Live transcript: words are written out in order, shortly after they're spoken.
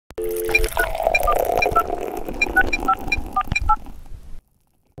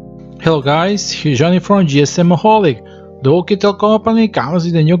Hello guys, here's Johnny from GSMaholic. The Oukitel company comes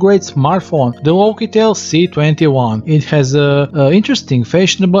with a new great smartphone, the Oukitel C21. It has a interesting,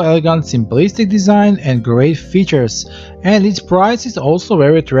 fashionable, elegant, simplistic design and great features, and its price is also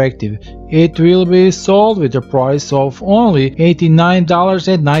very attractive. It will be sold with a price of only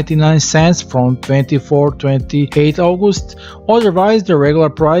 $89.99 from 24-28 August, otherwise the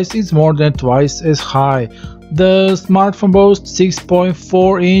regular price is more than twice as high. The smartphone boasts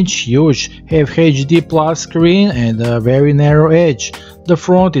 6.4-inch huge HD plus screen and a very narrow edge. The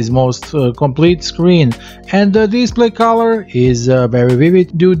front is most complete screen, and the display color is very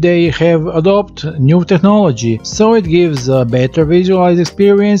vivid due they have adopted new technology, so it gives a better visualized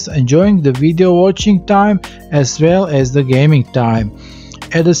experience, enjoying the video watching time as well as the gaming time.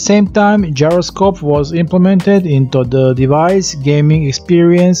 At the same time, gyroscope was implemented into the device. Gaming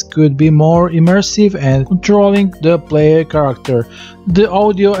experience could be more immersive and controlling the player character. The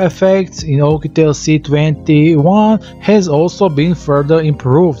audio effects in Oukitel C21 has also been further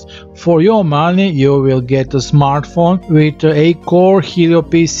improved. For your money, you will get a smartphone with an 8-core Helio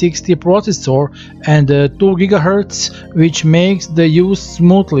P60 processor and 2 GHz, which makes the use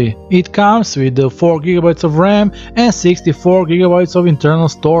smoothly. It comes with 4 GB of RAM and 64 GB of internal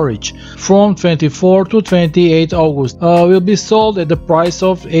storage. From 24 to 28 August, will be sold at the price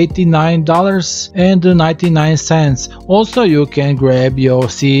of $89.99. Also, you can grab your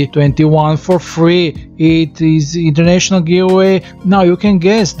C21 for free. It is international giveaway. Now you can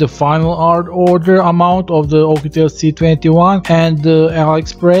guess the final order amount of the Oukitel C21 and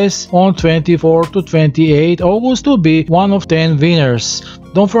Aliexpress on 24 to 28 August to be one of 10 winners.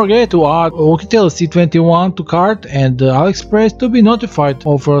 Don't forget to add Oukitel C21 to cart and Aliexpress to be notified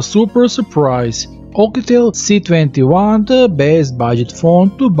of a super surprise. Oukitel C21, the best budget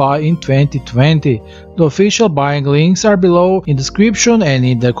phone to buy in 2020. The official buying links are below in the description and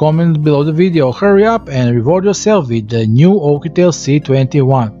in the comment below the video. Hurry up and reward yourself with the new Oukitel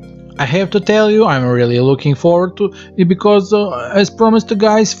C21. I have to tell you, I'm really looking forward to it because as promised to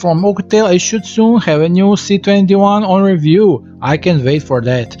guys from Oukitel, I should soon have a new C21 on review. I can't wait for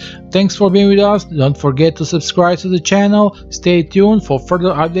that. Thanks for being with us. Don't forget to subscribe to the channel. Stay tuned for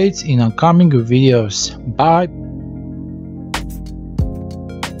further updates in upcoming videos. Bye.